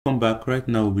Welcome back. Right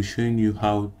now we'll be showing you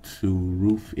how to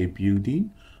roof a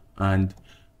building and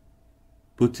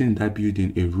putting that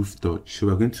building a roof touch. So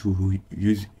we're going to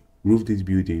roof this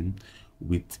building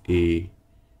with a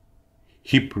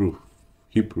hip roof.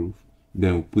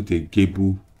 Then we'll put a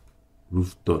gable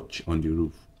roof touch on the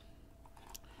roof.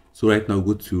 So right now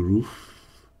go to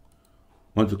roof.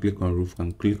 Want to click on roof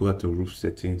and click over to roof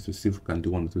settings to see if we can do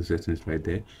one or two settings right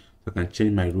there. So I can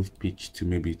change my roof pitch to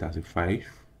maybe it as a 5.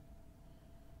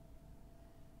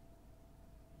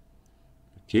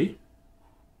 Okay,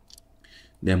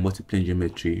 then multi-plane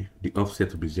geometry, the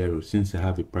offset will be 0 since I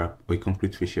have a prep or a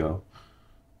concrete facial.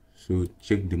 So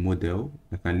check the model.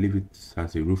 I can leave it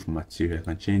as a roof material. I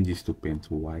can change this to paint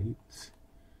white,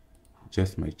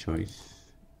 just my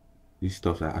choice. These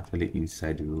stuff are actually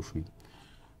inside the roofing.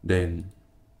 Then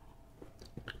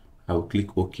I will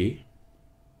click OK.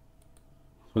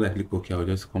 So when I click OK, I'll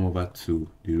just come over to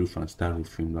the roof and start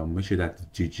roofing. I'll make sure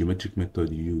that the geometric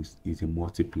method you use is a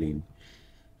multi-plane.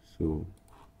 So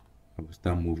I will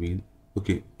start moving.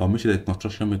 Okay, I'll make sure the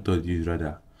construction method used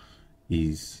rather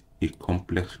is a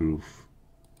complex roof.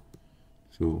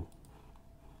 So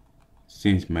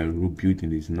since my roof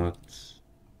building is not,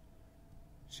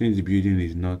 since the building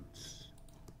is not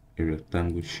a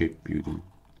rectangle shaped building,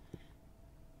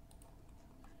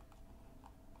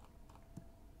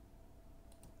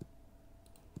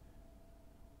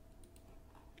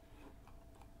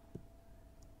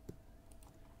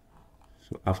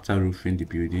 so after roofing the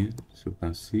building, so you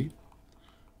can see,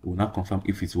 we'll now confirm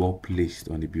if it's well placed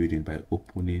on the building by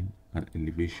opening an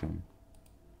elevation.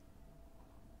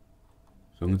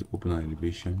 So I'm going to open an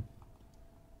elevation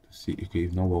to see, okay,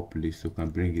 it's not well placed, so you can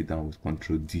bring it down with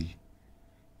Ctrl D.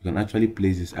 You can actually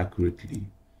place this accurately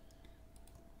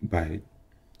by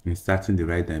inserting the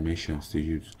right dimensions to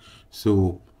use.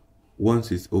 So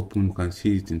once it's open, you can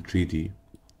see it in 3D.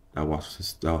 I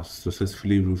was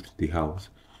successfully roofed the house.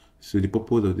 So the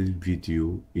purpose of this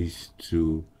video is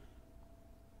to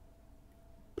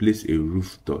place a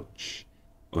roof touch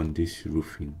on this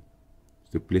roofing.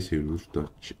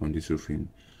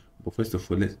 But first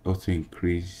of all, let's also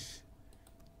increase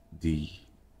the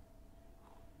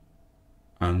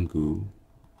angle,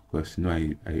 because you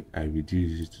know I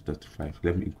reduced it to 35.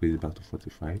 Let me increase it back to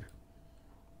 45.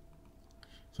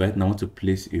 So right now I want to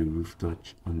place a roof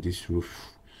touch on this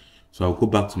roof. So I'll go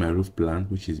back to my roof plan,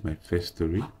 which is my first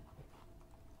story.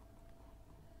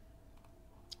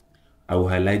 I will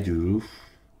highlight the roof.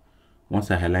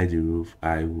 Once I highlight the roof,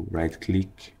 I will right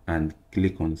click and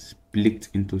click on split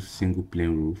into single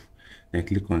plane roof, then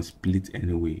click on split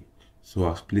anyway. So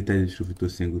I've splitted this roof into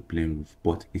single plane roof,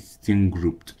 but it's still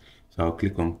grouped. So I'll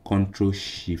click on Ctrl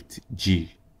Shift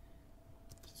G.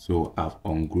 So I've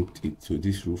ungrouped it. So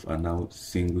this roof are now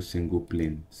single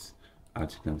planes,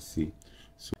 as you can see.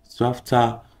 So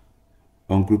after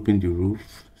ungrouping the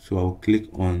roof, so I'll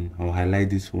highlight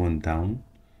this one down,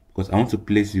 because I want to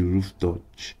place the roof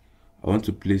touch. I want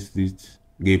to place this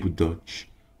gable touch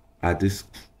at this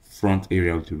front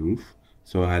area of the roof.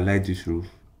 So I highlight this roof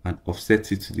and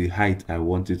offset it to the height I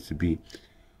want it to be.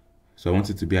 So I want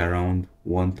it to be around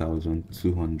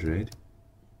 1200.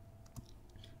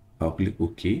 I'll click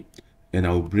OK, and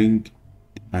I'll bring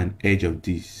an edge of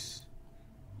this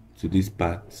to this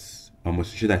part. I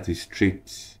must ensure that it's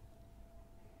straight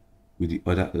with the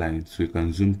other line, so you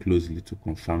can zoom closely to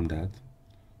confirm that.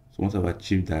 So once I've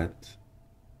achieved that,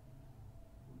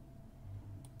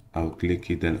 I'll click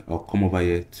it, then I'll come over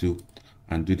here too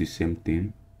and do the same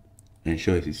thing,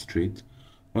 ensure it is straight.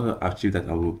 Once I've achieved that,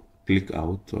 I will click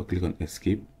out, so I'll click on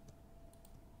escape.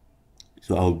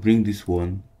 So I'll bring this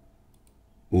one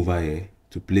over here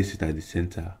to place it at the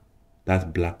center,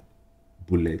 that black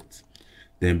bullet.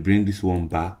 Then bring this one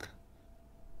back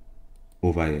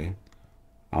over here.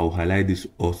 I'll highlight this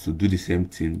also, do the same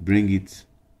thing, bring it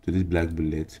to this black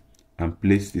bullet and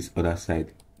place this other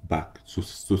side back. So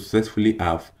successfully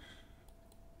I've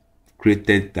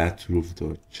created that roof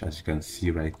touch, as you can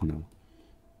see right now.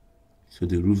 So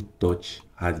the roof touch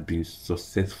has been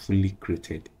successfully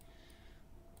created,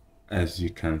 as you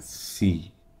can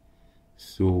see.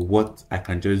 So what I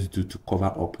can just do to cover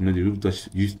up, you know, the roof touch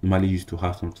normally used to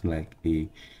have something like a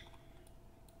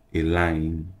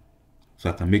line, so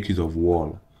I can make use of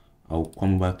wall. I'll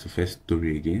come over to first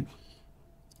story again,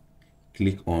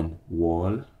 click on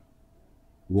wall.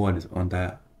 Wall is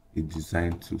under a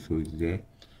design tool, so it's there.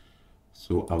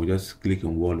 So I will just click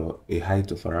on wall, or a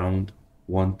height of around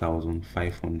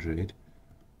 1500.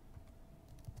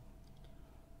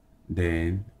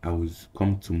 Then I will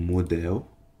come to model.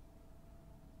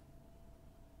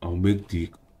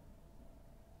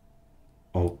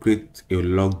 I'll create a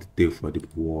log detail for the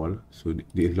wall. So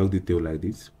the log detail like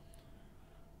this.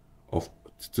 of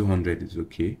 200 is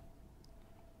okay.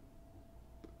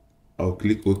 I'll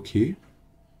click OK.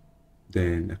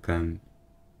 Then I can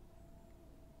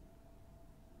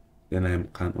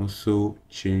also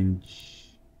change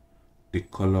the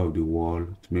color of the wall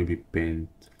to maybe paint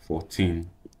 14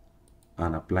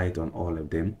 and apply it on all of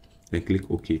them. Then click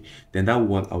OK. Then that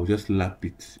wall, I'll just lap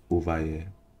it over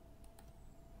here,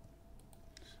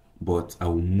 but I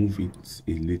will move it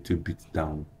a little bit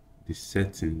down, the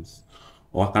settings.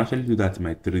 Or I can actually do that in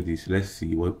my 3D. So let's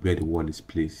see where the wall is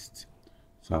placed.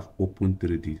 So I've opened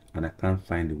 3D and I can't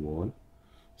find the wall.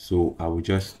 So I will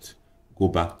just go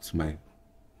back to my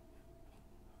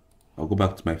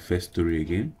first story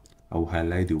again. I will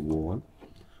highlight the wall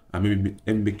and maybe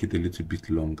make it a little bit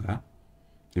longer,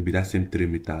 maybe that same 3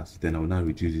 meters. Then I will now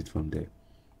reduce it from there.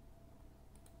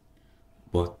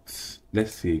 But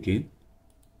let's see again.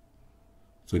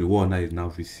 So the wall now is now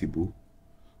visible,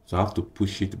 so I have to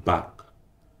push it back.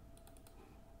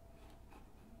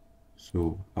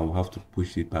 So I will have to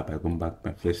push it back by going back to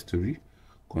my first story,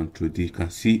 Control D. You can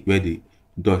see where the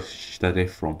dot started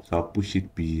from, so I'll push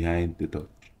it behind the dot.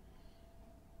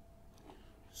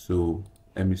 So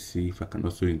let me see if I can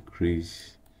also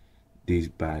increase this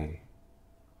by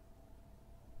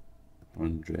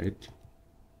 100.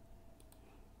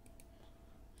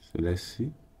 So let's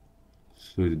see.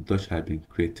 So the dot has been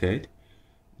created,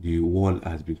 the wall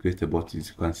has been created, but as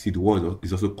you can see, the wall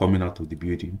is also coming out of the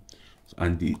building,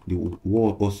 and the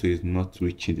wall also is not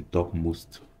reaching the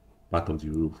topmost part of the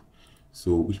roof.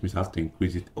 So which means I have to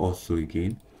increase it also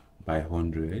again by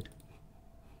 100.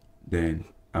 Then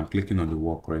I'm clicking on the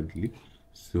wall currently,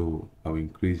 so I'll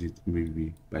increase it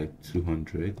maybe by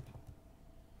 200.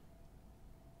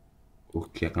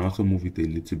 Okay, I can also move it a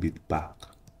little bit back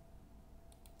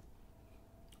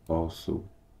also.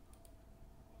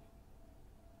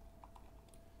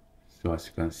 So as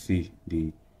you can see,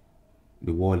 the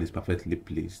wall is perfectly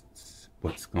placed,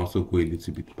 but it can also go a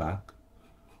little bit back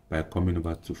by coming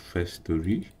over to first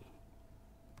story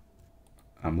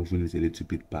and moving it a little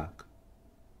bit back.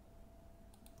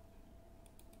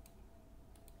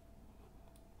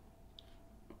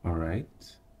 All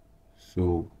right,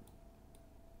 so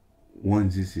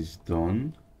once this is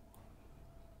done,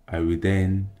 I will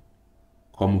then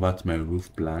come over to my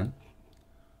roof plan.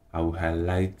 I will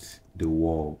highlight the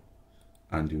wall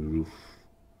and the roof.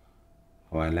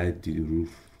 I'll highlight the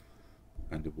roof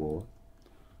and the wall.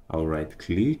 I'll right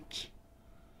click.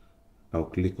 I'll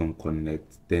click on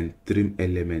connect, then trim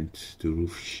element to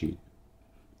roof sheet.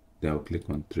 Then I'll click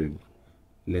on trim.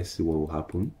 Let's see what will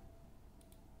happen.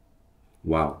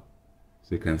 Wow.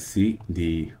 So you can see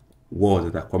the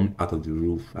walls that are coming out of the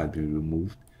roof have been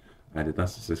removed and it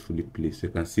has successfully placed. So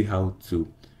you can see how to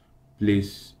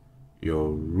place your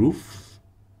roof,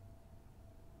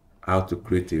 how to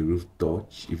create a roof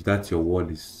touch. If that your wall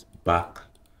is back,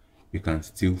 you can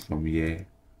steal from here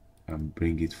and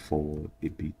bring it forward a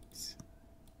bit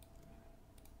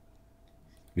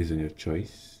based on your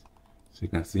choice. So you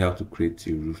can see how to create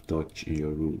a roof touch in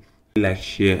your roof. Like,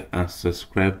 share and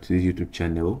subscribe to the YouTube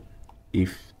channel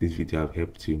if this video have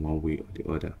helped you in one way or the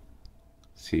other.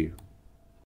 See you.